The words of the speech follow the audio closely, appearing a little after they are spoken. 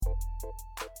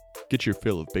Get your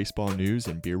fill of baseball news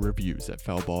and beer reviews at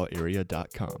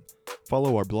foulballarea.com.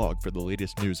 Follow our blog for the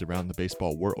latest news around the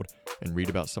baseball world and read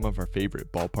about some of our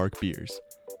favorite ballpark beers.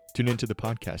 Tune into the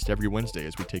podcast every Wednesday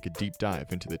as we take a deep dive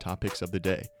into the topics of the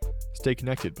day. Stay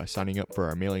connected by signing up for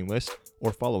our mailing list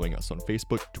or following us on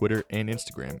Facebook, Twitter, and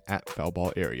Instagram at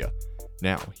foulballarea.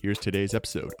 Now, here's today's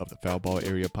episode of the Foul Ball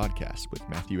Area podcast with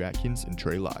Matthew Atkins and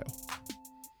Trey Lyle.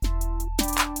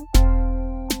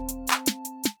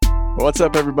 What's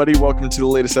up, everybody? Welcome to the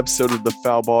latest episode of the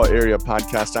Foul Ball Area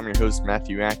podcast. I'm your host,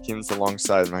 Matthew Atkins,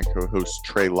 alongside my co-host,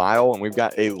 Trey Lyle, and we've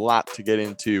got a lot to get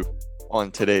into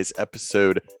on today's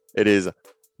episode. It is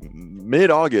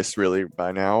mid-August, really,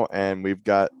 by now, and we've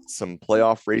got some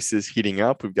playoff races heating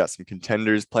up. We've got some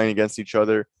contenders playing against each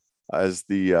other as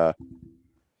the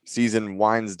season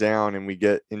winds down and we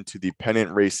get into the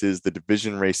pennant races, the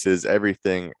division races,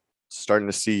 everything, starting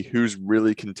to see who's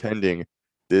really contending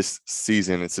this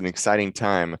season. It's an exciting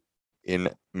time in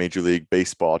Major League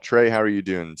Baseball. Trey, how are you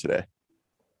doing today?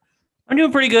 I'm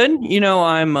doing pretty good.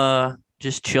 I'm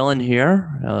just chilling here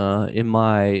in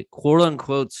my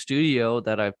quote-unquote studio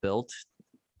that I've built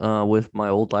with my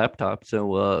old laptop.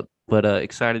 So, but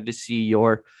excited to see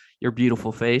your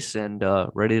beautiful face and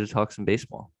ready to talk some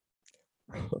baseball.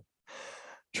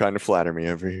 Trying to flatter me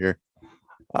over here.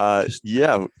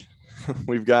 Yeah,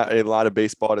 we've got a lot of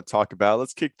baseball to talk about.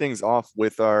 Let's kick things off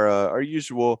with our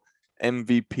usual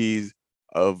MVPs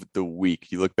of the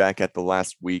week. You look back at the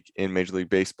last week in Major League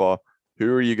Baseball.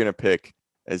 Who are you going to pick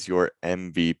as your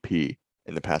MVP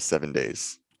in the past 7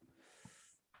 days?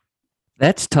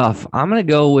 That's tough. I'm going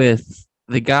to go with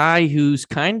the guy who's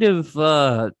kind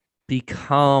of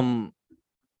become,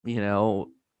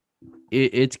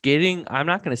 it's getting, I'm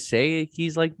not going to say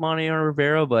he's like Mariano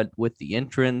Rivera, but with the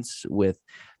entrance, with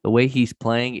the way he's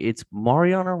playing, it's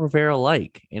Mariano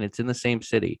Rivera-like, and it's in the same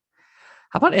city.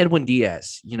 How about Edwin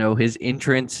Diaz? His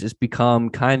entrance has become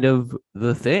kind of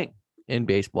the thing in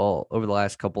baseball over the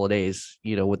last couple of days,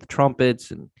 with the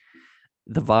trumpets and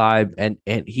the vibe, and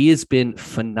he has been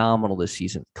phenomenal this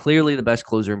season. Clearly the best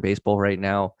closer in baseball right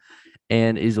now,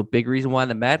 and is a big reason why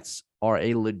the Mets are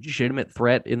a legitimate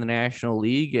threat in the National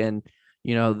League. And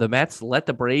the Mets let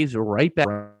the Braves right back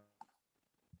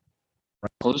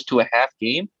close to a half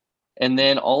game, and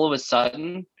then all of a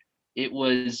sudden it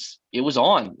was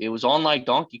on like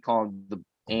Donkey Kong,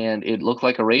 and it looked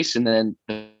like a race. And then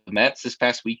the Mets this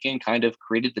past weekend kind of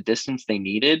created the distance they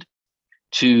needed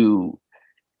to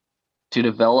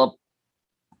develop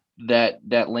that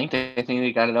length. I think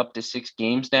they got it up to 6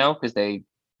 games now because they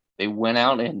went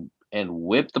out and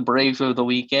whipped the Braves over the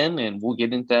weekend, and we'll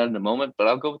get into that in a moment. But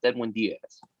I'll go with Edwin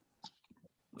Diaz.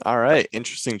 All right.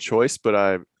 Interesting choice, but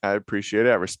I appreciate it.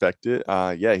 I respect it.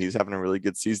 Yeah, he's having a really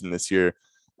good season this year.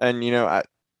 And,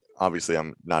 obviously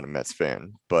I'm not a Mets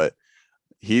fan, but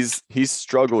he's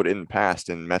struggled in the past,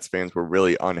 and Mets fans were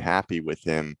really unhappy with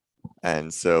him.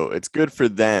 And so it's good for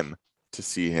them to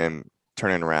see him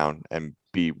turning around and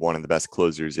be one of the best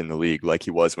closers in the league like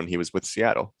he was when he was with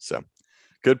Seattle. So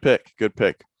good pick.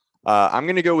 I'm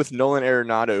going to go with Nolan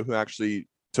Arenado, who actually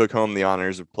took home the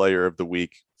honors of Player of the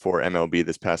Week for MLB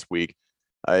this past week.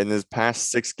 In his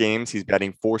past 6 games, he's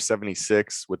batting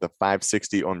 .476 with a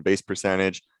 .560 on base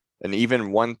percentage, an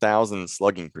even 1,000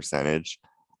 slugging percentage,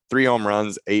 3 home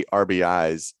runs, 8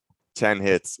 RBIs, 10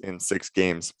 hits in 6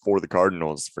 games for the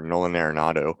Cardinals for Nolan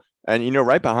Arenado. And,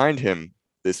 right behind him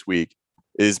this week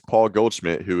is Paul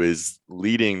Goldschmidt, who is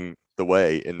leading the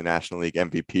way in the National League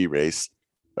MVP race.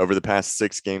 Over the past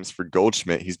 6 games for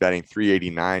Goldschmidt, he's batting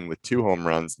 .389 with 2 home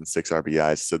runs and 6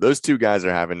 RBIs. So those two guys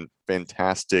are having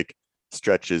fantastic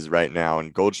stretches right now.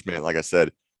 And Goldschmidt, like I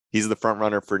said, he's the front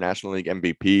runner for National League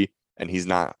MVP, and he's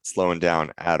not slowing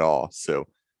down at all. So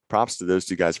props to those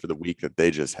two guys for the week that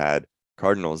they just had.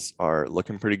 Cardinals are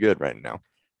looking pretty good right now.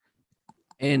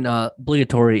 In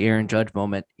obligatory Aaron Judge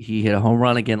moment, he hit a home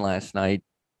run again last night.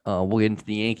 We'll get into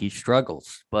the Yankees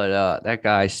struggles, but that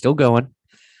guy's still going.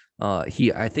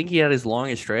 I think he had his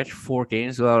longest stretch, 4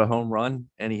 games without a home run,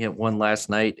 and he hit one last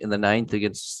night in the 9th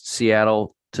against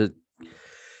Seattle to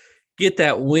get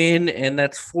that win, and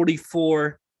that's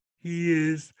 44.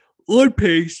 He is on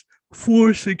pace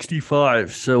 .465.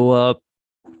 So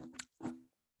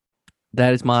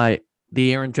that is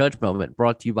the Aaron Judge moment,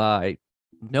 brought to you by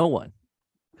no one,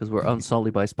 because we're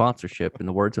unsullied by sponsorship, in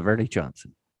the words of Ernie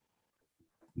Johnson.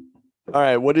 All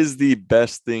right. What is the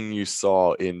best thing you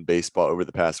saw in baseball over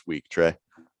the past week, Trey?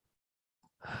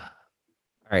 All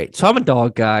right. So I'm a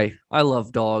dog guy. I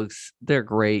love dogs. They're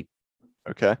great.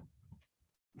 Okay.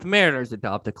 The Mariners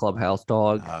adopt a clubhouse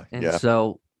dog.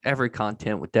 So every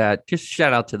content with that, just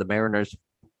shout out to the Mariners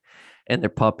and their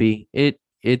puppy.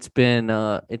 It's been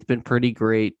pretty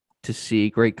great to see,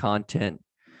 great content.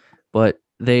 But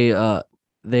they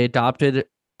adopted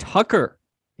Tucker.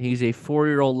 He's a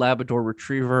 4-year-old Labrador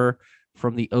Retriever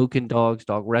from the Oaken Dogs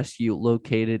Dog Rescue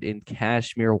located in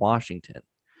Kashmir, Washington.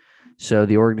 So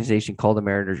the organization called the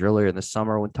Mariners earlier in the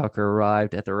summer when Tucker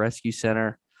arrived at the rescue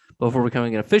center. Before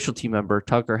becoming an official team member,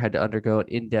 Tucker had to undergo an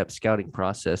in-depth scouting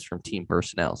process from team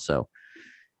personnel. So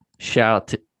shout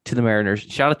out to the Mariners.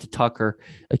 Shout out to Tucker,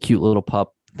 a cute little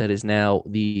pup that is now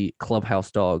the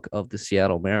clubhouse dog of the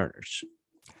Seattle Mariners.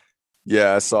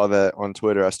 Yeah, I saw that on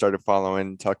Twitter. I started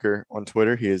following Tucker on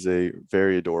Twitter. He is a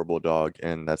very adorable dog,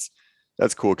 and that's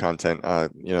cool content.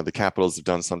 The Capitals have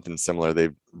done something similar.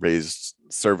 They've raised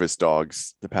service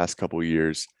dogs the past couple of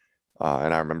years,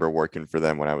 and I remember working for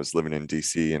them when I was living in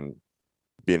DC and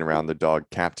being around the dog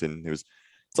captain. It's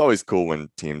always cool when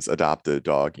teams adopt a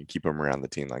dog and keep them around the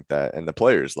team like that, and the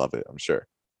players love it, I'm sure.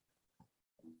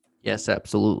 Yes,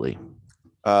 absolutely.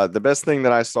 The best thing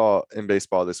that I saw in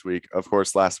baseball this week, of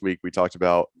course, last week we talked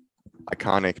about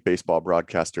iconic baseball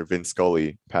broadcaster Vin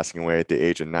Scully passing away at the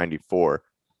age of 94.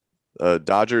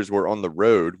 Dodgers were on the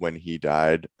road when he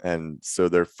died, and so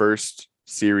their first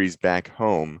series back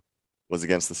home was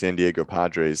against the San Diego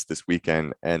Padres this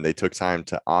weekend, and they took time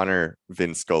to honor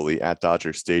Vin Scully at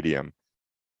Dodger Stadium.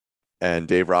 And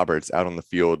Dave Roberts out on the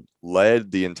field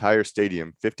led the entire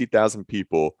stadium, 50,000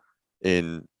 people,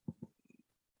 in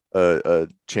a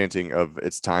chanting of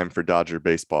 "It's time for Dodger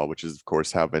baseball," which is, of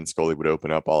course, how Vin Scully would open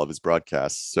up all of his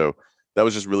broadcasts. So that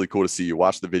was just really cool to see. You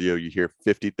watch the video, you hear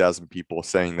 50,000 people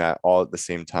saying that all at the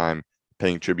same time,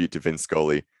 paying tribute to Vin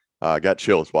Scully. Got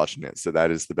chills watching it. So that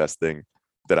is the best thing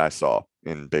that I saw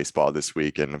in baseball this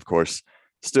week. And of course,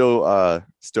 still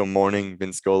mourning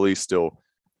Vin Scully, still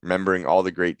remembering all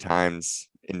the great times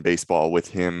in baseball with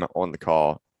him on the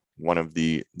call. One of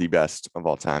the best of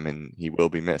all time, and he will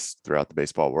be missed throughout the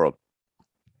baseball world.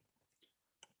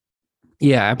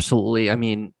 Yeah, absolutely. I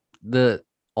mean,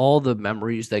 all the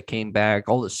memories that came back,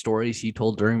 all the stories he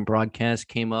told during broadcast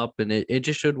came up, and it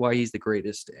just showed why he's the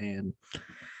greatest. And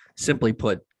simply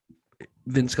put,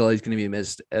 Vince Scully is going to be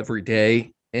missed every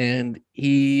day, and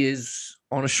he is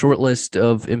on a short list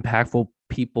of impactful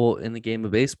people in the game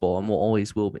of baseball, and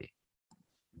always will be.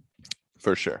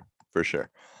 For sure.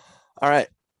 All right.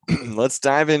 Let's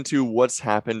dive into what's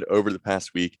happened over the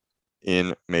past week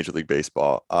in Major League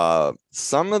Baseball.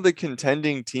 Some of the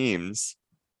contending teams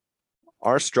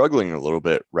are struggling a little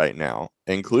bit right now,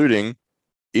 including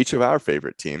each of our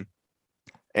favorite team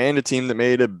and a team that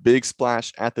made a big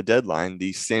splash at the deadline,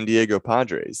 the San Diego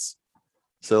Padres.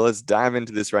 So let's dive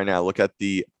into this right now.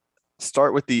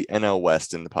 Start with the NL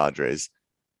West and the Padres.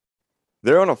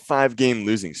 They're on a 5-game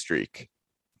losing streak.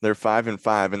 They're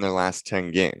 5-5 in their last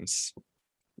 10 games.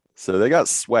 So they got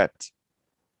swept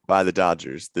by the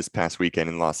Dodgers this past weekend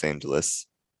in Los Angeles.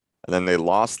 And then they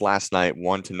lost last night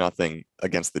 1-0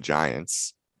 against the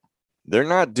Giants. They're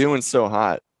not doing so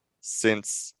hot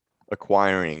since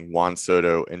acquiring Juan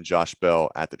Soto and Josh Bell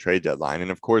at the trade deadline.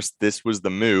 And of course, this was the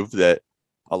move that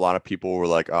a lot of people were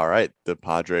like, all right, the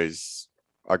Padres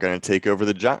are going to take over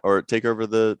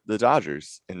the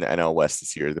Dodgers in the NL West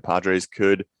this year. The Padres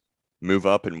could move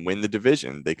up and win the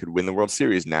division. They could win the World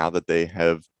Series now that they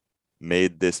have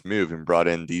made this move and brought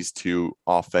in these two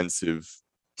offensive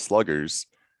sluggers,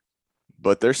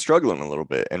 but they're struggling a little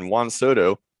bit. And Juan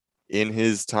Soto, in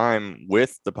his time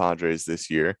with the Padres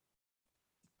this year,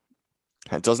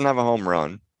 doesn't have a home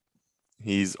run.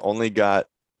 He's only got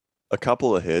a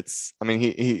couple of hits. I mean,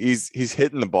 he's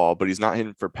hitting the ball, but he's not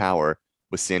hitting for power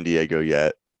with San Diego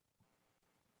yet.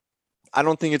 I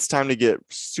don't think it's time to get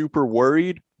super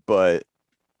worried, but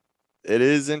it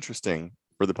is interesting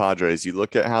for the Padres. You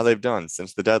look at how they've done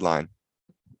since the deadline.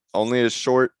 Only a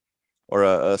short or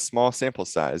a small sample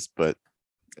size, but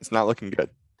it's not looking good.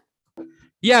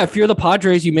 Yeah, if you're the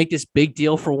Padres, you make this big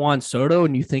deal for Juan Soto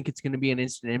and you think it's going to be an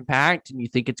instant impact and you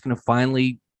think it's going to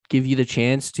finally give you the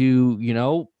chance to,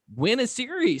 win a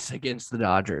series against the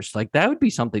Dodgers. Like, that would be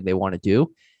something they want to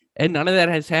do. And none of that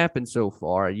has happened so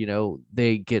far.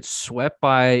 They get swept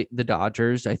by the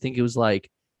Dodgers. I think it was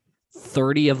like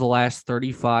 30 of the last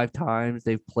 35 times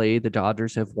they've played, the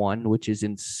Dodgers have won, which is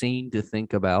insane to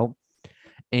think about.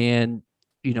 And,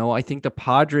 I think the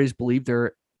Padres believe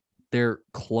they're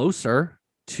closer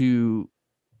to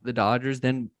the Dodgers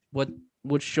than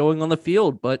what's showing on the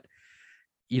field. But,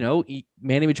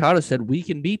 Manny Machado said, we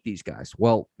can beat these guys.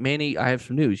 Well, Manny, I have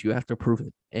some news. You have to prove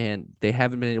it. And they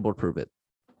haven't been able to prove it.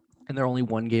 And they're only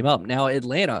one game up. Now,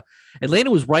 Atlanta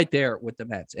was right there with the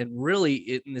Mets. And really,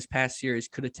 in this past series,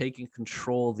 could have taken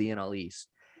control of the NL East.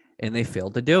 And they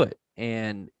failed to do it.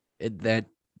 And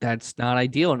that's not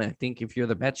ideal. And I think if you're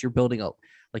the Mets, you're building up.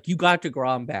 Like, you got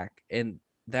DeGrom back. And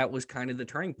that was kind of the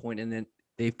turning point. And then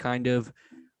they've kind of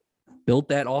built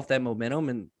that off that momentum,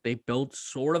 and they built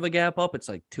sort of a gap up. It's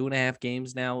like 2.5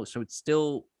 games now. So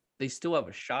they still have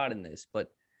a shot in this, but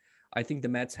I think the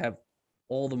Mets have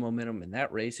all the momentum in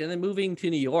that race. And then moving to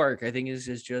New York, I think is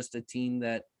just a team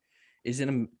that is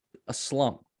in a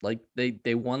slump. Like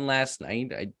they won last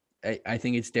night. I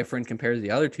think it's different compared to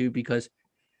the other two because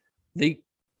the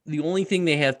only thing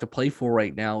they have to play for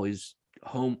right now is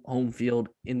home field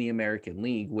in the American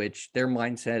League, which their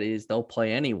mindset is they'll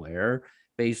play anywhere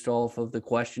based off of the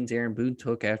questions Aaron Boone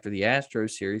took after the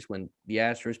Astros series when the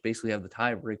Astros basically have the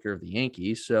tiebreaker of the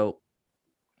Yankees. So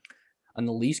I'm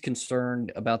the least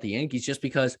concerned about the Yankees just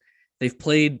because they've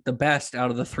played the best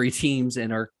out of the three teams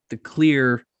and are the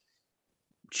clear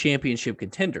championship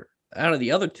contender. Out of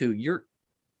the other two, you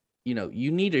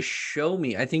need to show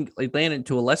me. I think Atlanta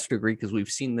to a lesser degree because we've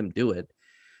seen them do it.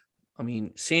 I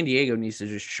mean, San Diego needs to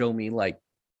just show me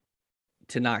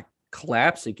to not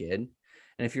collapse again.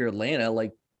 And if you're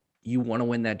Atlanta, you want to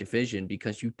win that division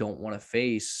because you don't want to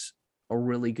face a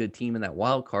really good team in that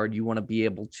wild card. You want to be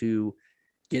able to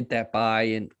get that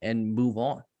bye and move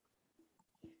on.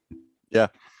 Yeah.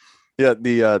 Yeah,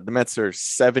 the Mets are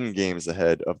 7 games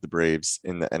ahead of the Braves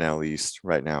in the NL East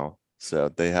right now. So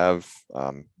they have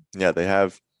they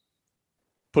have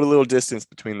put a little distance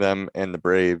between them and the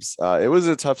Braves. It was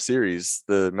a tough series.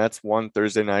 The Mets won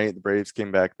Thursday night. The Braves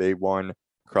came back. They won,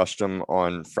 crushed them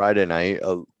on Friday night.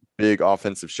 A big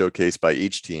offensive showcase by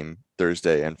each team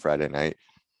Thursday and Friday night.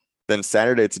 Then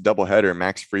Saturday, it's a doubleheader,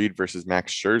 Max Fried versus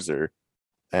Max Scherzer.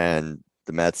 And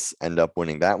the Mets end up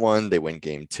winning that one. They win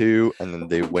game 2, and then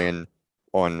they win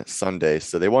on Sunday.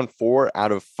 So they won 4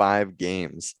 out of 5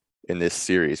 games in this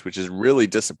series, which is really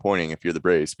disappointing if you're the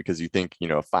Braves, because you think, a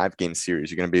 5-game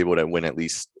series, you're going to be able to win at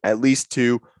least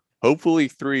 2, hopefully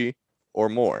 3 or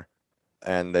more.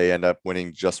 And they end up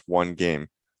winning just 1 game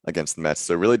against the Mets.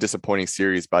 So really disappointing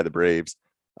series by the Braves.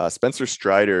 Spencer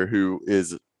Strider, who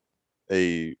is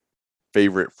a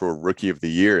favorite for Rookie of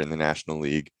the Year in the National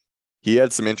League, he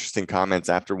had some interesting comments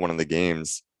after one of the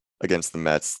games against the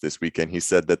Mets this weekend. He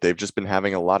said that they've just been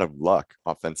having a lot of luck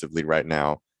offensively right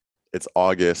now. It's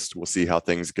August. We'll see how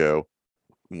things go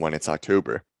when it's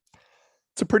October.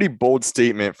 It's a pretty bold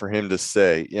statement for him to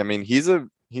say. I mean, he's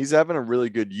having a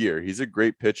really good year. He's a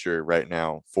great pitcher right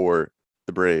now for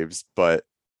the Braves, but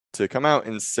to come out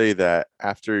and say that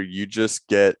after you just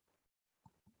get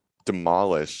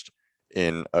demolished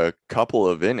in a couple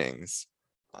of innings,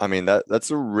 I mean,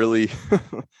 that's a really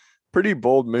pretty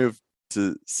bold move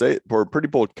to say, or pretty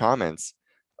bold comments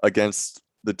against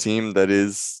the team that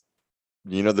is,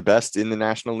 the best in the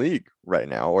National League right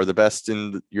now, or the best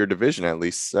in your division, at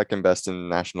least second best in the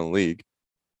National League.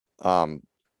 So,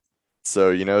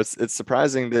 it's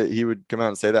surprising that he would come out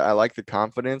and say that. I like the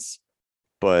confidence,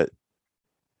 but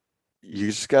you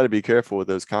just got to be careful with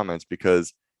those comments,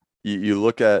 because you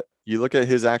look at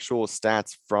his actual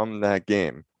stats from that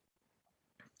game.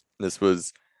 This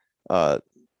was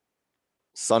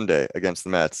Sunday against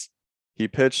the Mets. He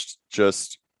pitched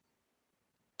just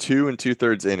 2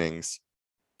 2/3 innings,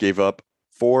 gave up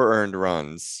 4 earned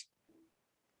runs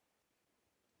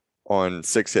on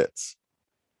 6 hits.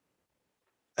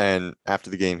 And after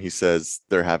the game, he says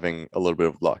they're having a little bit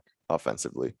of luck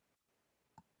offensively.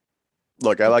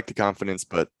 Look, I like the confidence,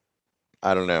 but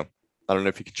I don't know. I don't know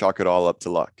if you can chalk it all up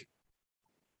to luck.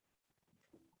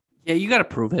 Yeah, you got to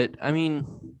prove it. I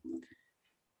mean,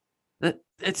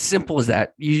 it's simple as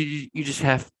that. You just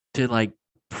have to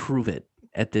prove it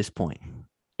at this point,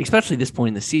 especially this point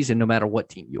in the season, no matter what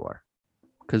team you are,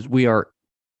 because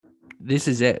this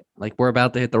is it. We're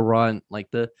about to hit the run,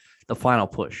 the final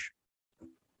push.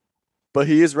 But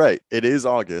he is right. It is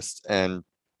August, and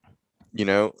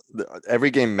every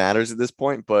game matters at this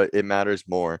point, but it matters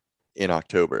more in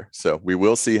October. So we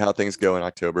will see how things go in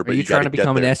October. But are you trying to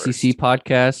become an SEC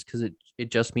podcast because it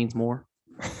just means more?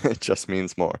 It just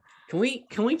means more. Can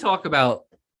we talk about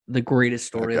the greatest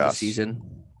story of the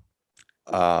season?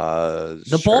 The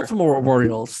sure. Baltimore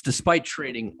Orioles, despite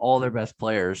trading all their best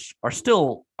players,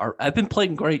 have been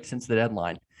playing great since the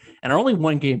deadline and are only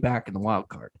 1 game back in the wild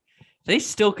card. They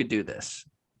still could do this.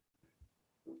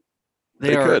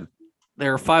 They could.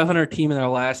 They're a 500 team in their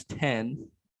last 10.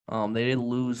 They didn't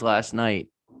lose last night,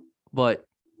 but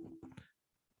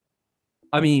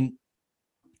I mean,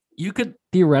 you could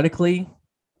theoretically,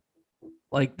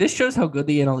 this shows how good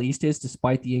the NL East is,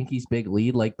 despite the Yankees' big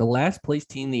lead. The last place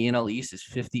team in the NL East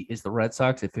is the Red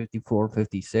Sox at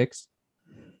 54-56.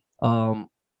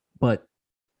 But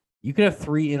you could have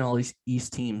three NL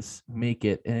East teams make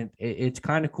it, and it's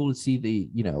kind of cool to see the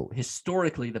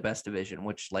historically the best division,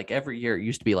 which like every year it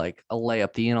used to be like a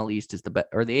layup. The NL East is the best,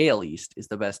 or the AL East is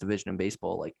the best division in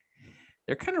baseball. Like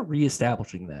they're kind of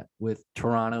reestablishing that with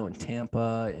Toronto and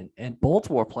Tampa and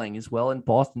Baltimore playing as well, and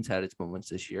Boston's had its moments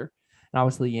this year, and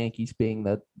obviously the Yankees being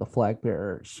the flag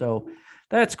bearer. So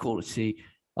that's cool to see.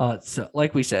 So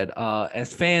like we said,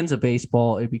 as fans of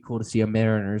baseball, it'd be cool to see a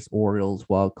Mariners Orioles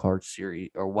wild card series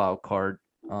or wild card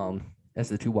as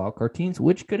the two wild card teams,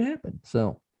 which could happen.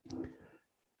 So,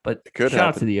 but It could shout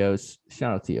out to happen. the O's.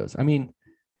 Shout out to the O's. I mean,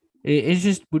 it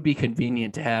just would be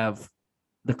convenient to have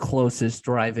the closest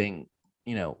driving,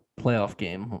 playoff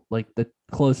game, like the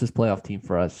closest playoff team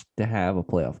for us to have a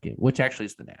playoff game, which actually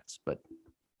is the Nats, but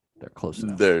they're close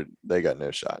enough. They got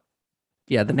no shot.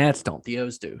 Yeah, the Nats don't. The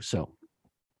O's do. So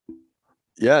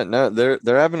Yeah, no, they're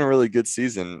having a really good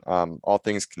season, all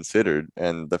things considered,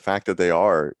 and the fact that they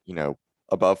are,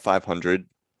 above 500,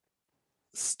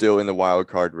 still in the wild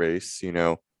card race,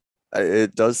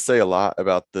 it does say a lot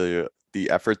about the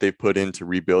effort they put in to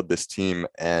rebuild this team.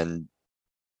 And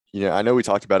I know we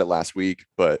talked about it last week,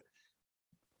 but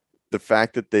the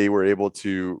fact that they were able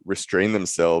to restrain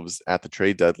themselves at the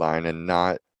trade deadline and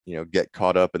not, get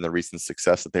caught up in the recent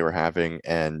success that they were having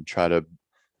and try to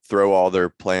throw all their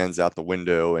plans out the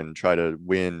window and try to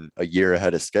win a year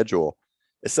ahead of schedule.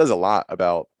 It says a lot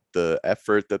about the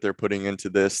effort that they're putting into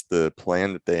this, the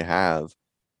plan that they have,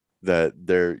 that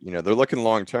they're looking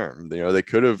long term. They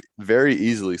could have very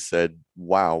easily said,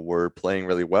 wow, we're playing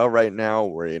really well right now.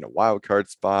 We're in a wild card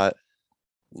spot.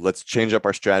 Let's change up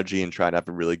our strategy and try to have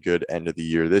a really good end of the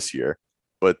year this year.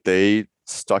 But they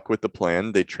stuck with the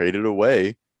plan. They traded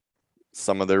away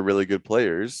some of their really good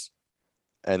players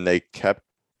and they kept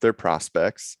their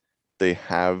prospects. They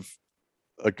have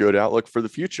a good outlook for the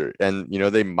future. And,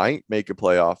 they might make a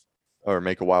playoff or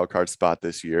make a wild card spot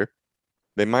this year.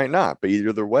 They might not, but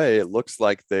either way, it looks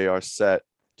like they are set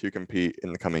to compete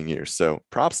in the coming years. So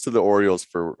props to the Orioles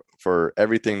for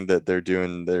everything that they're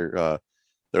doing, their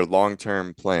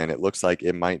long-term plan. It looks like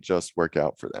it might just work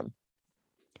out for them.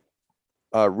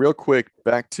 Real quick,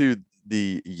 back to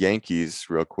the Yankees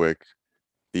real quick.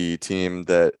 The team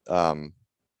that,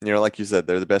 like you said,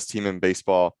 they're the best team in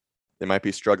baseball. They might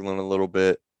be struggling a little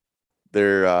bit.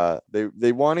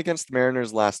 They won against the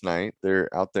Mariners last night. They're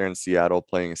out there in Seattle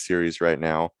playing a series right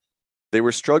now. They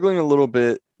were struggling a little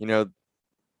bit.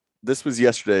 This was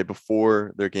yesterday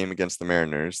before their game against the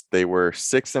Mariners. They were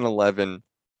 6-11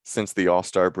 since the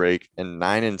All-Star break and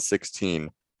 9-16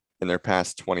 in their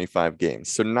past 25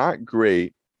 games. So not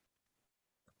great,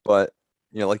 but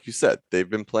like you said, they've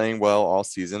been playing well all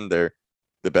season. They're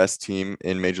the best team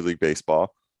in Major League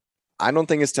Baseball. I don't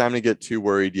think it's time to get too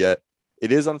worried yet.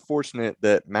 It is unfortunate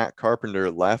that Matt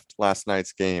Carpenter left last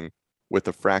night's game with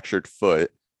a fractured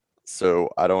foot. So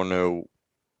I don't know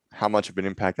how much of an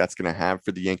impact that's going to have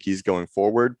for the Yankees going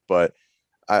forward. But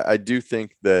I do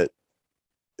think that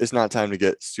it's not time to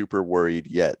get super worried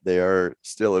yet. They are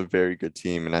still a very good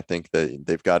team. And I think that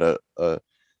they've got a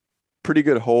pretty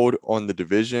good hold on the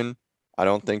division. I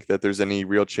don't think that there's any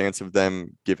real chance of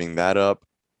them giving that up.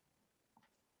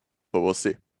 But we'll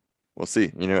see. We'll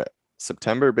see.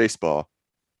 September baseball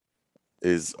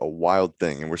is a wild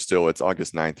thing. And it's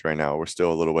August 9th right now. We're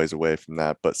still a little ways away from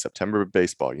that. But September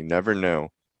baseball, you never know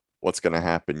what's going to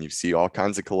happen. You see all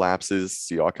kinds of collapses,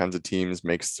 see all kinds of teams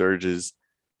make surges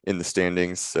in the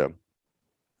standings. So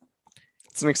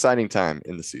it's an exciting time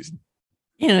in the season.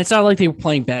 Yeah, it's not like they were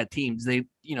playing bad teams. They,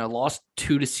 lost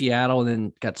 2 to Seattle and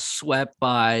then got swept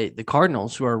by the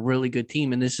Cardinals, who are a really good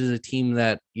team. And this is a team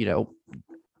that,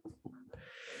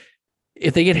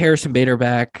 if they get Harrison Bader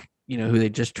back, who they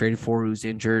just traded for, who's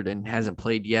injured and hasn't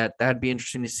played yet, that'd be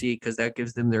interesting to see because that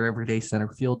gives them their everyday center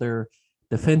fielder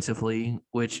defensively,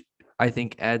 which I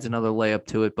think adds another layup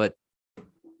to it. But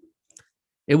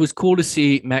it was cool to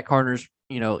see Matt Carter's,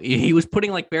 he was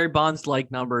putting like Barry Bonds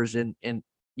like numbers in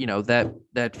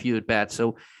that few at bats.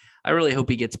 So I really hope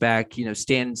he gets back.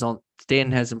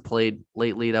 Stanton hasn't played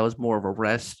lately. That was more of a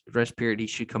rest period. He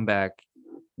should come back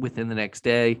within the next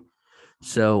day.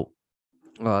 So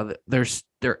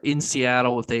they're in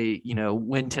Seattle. If they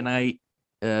win tonight,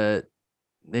 they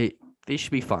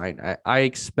should be fine. I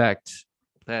expect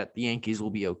that the Yankees will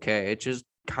be okay. It just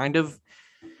kind of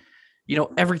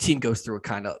every team goes through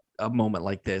a moment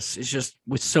like this. It's just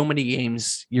with so many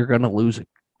games, you're going to lose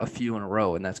a few in a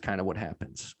row, and that's kind of what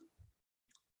happens.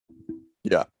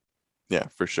 Yeah,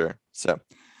 for sure. So a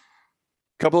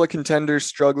couple of contenders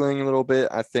struggling a little bit.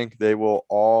 I think they will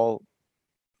all,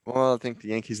 I think the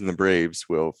Yankees and the Braves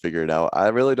will figure it out. I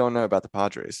really don't know about the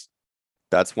Padres.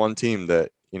 That's one team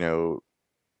that,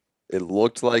 it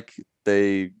looked like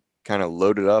they kind of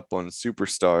loaded up on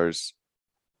superstars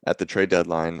at the trade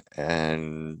deadline,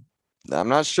 and I'm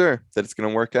not sure that it's going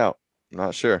to work out. I'm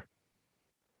not sure.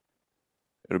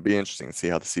 It'll be interesting to see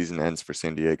how the season ends for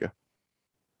San Diego.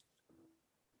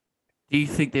 Do you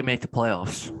think they make the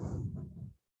playoffs?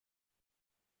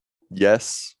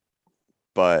 Yes,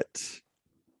 but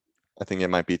I think it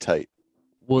might be tight.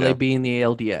 Will No. they be in the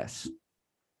ALDS?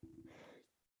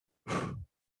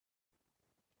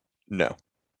 No.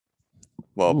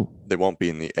 Well, Ooh. they won't be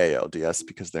in the ALDS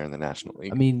because they're in the National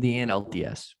League. I mean, the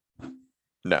NLDS.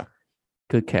 No.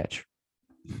 Good catch.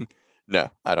 No,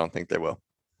 I don't think they will.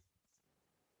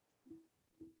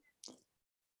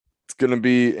 It's going to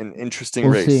be an interesting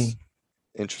We'll race. see.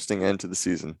 Interesting end to the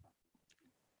season.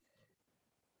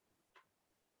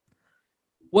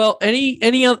 Well,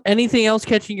 anything else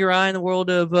catching your eye in the world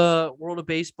of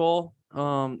baseball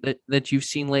that you've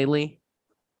seen lately?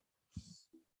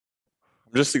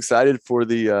 I'm just excited for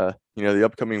the the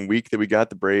upcoming week that we got.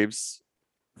 The Braves.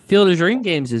 Field of Dream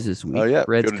games is this week. Oh yeah,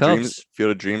 Reds Cubs.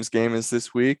 Field of Dreams game is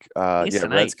this week. It's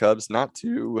tonight. Reds Cubs. Not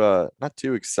too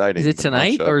exciting. Is it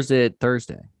tonight matchup. or is it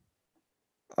Thursday?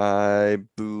 I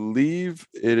believe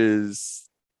it is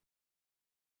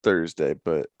Thursday,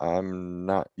 but I'm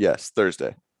not. Yes,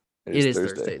 Thursday. It is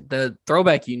Thursday. The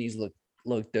throwback unis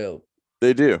look dope.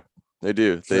 They do. They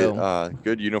So-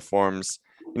 good uniforms.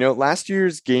 Last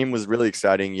year's game was really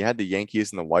exciting. You had the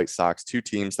Yankees and the White Sox, two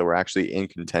teams that were actually in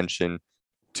contention,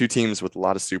 two teams with a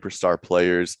lot of superstar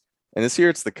players. And this year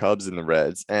it's the Cubs and the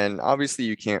Reds. And obviously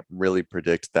you can't really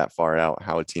predict that far out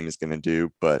how a team is going to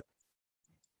do, but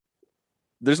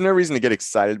there's no reason to get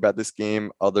excited about this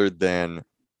game other than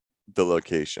the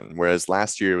location. Whereas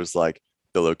last year it was like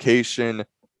the location,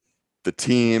 the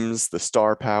teams, the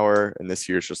star power, and this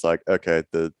year it's just like, okay,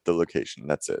 the location,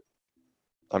 that's it.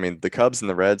 I mean, the Cubs and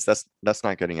the Reds, that's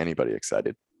not getting anybody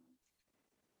excited.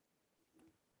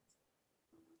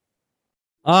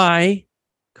 I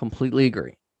completely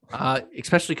agree.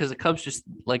 Especially because the Cubs just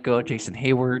let go of Jason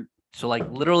Hayward. So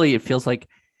literally it feels like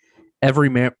every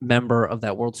member of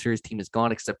that World Series team is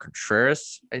gone except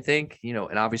Contreras, I think,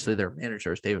 and obviously their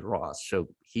manager is David Ross, so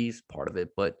he's part of it.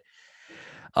 But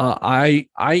I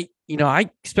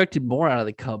expected more out of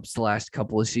the Cubs the last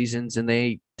couple of seasons, and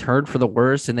they turned for the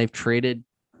worse, and they've traded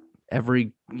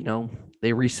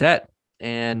they reset,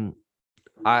 and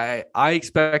I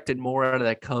expected more out of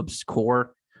that Cubs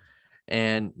core,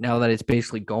 and now that it's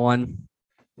basically gone,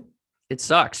 it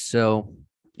sucks. So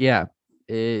yeah.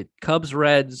 Cubs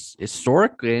Reds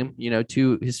historic game,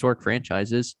 two historic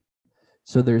franchises.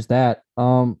 So there's that.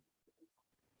 And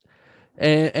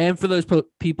for those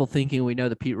people thinking we know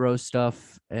the Pete Rose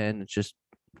stuff and it's just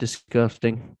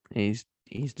disgusting. He's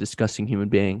a disgusting human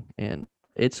being and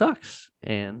it sucks.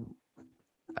 And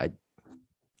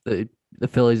the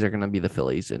Phillies are going to be the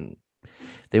Phillies and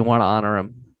they want to honor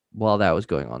him while that was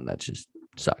going on. That just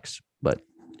sucks. But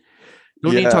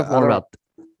don't need to talk more about.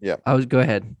 Yeah. Go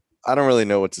ahead. I don't really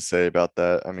know what to say about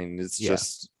that. I mean, it's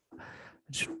just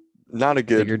not a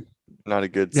good Not a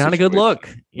good situation. look.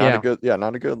 Not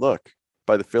a good look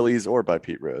by the Phillies or by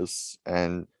Pete Rose.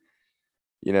 And,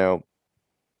 I don't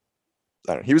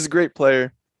know. He was a great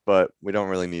player, but we don't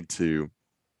really need to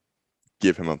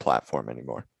give him a platform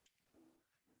anymore.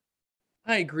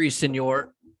 I agree,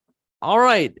 senor. All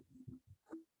right.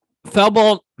 Foul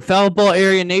ball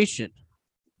area nation.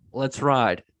 Let's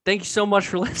ride. Thank you so much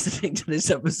for listening to this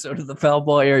episode of the Foul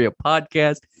Ball Area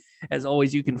Podcast. As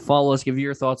always, you can follow us, give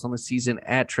your thoughts on the season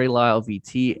at Trey Lyle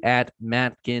VT, at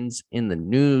Matkins in the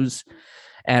news,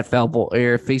 at Foul Ball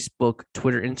Area, Facebook,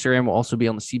 Twitter, Instagram. Will also be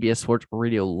on the CBS Sports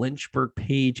Radio Lynchburg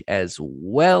page as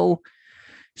well.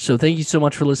 So thank you so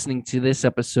much for listening to this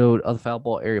episode of the Foul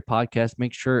Ball Area Podcast.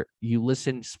 Make sure you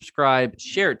listen, subscribe,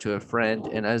 share it to a friend,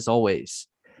 and as always,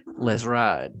 let's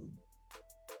ride.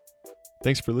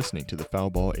 Thanks for listening to the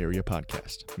Foul Ball Area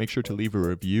Podcast. Make sure to leave a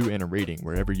review and a rating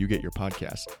wherever you get your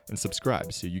podcasts, and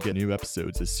subscribe so you get new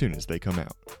episodes as soon as they come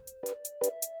out.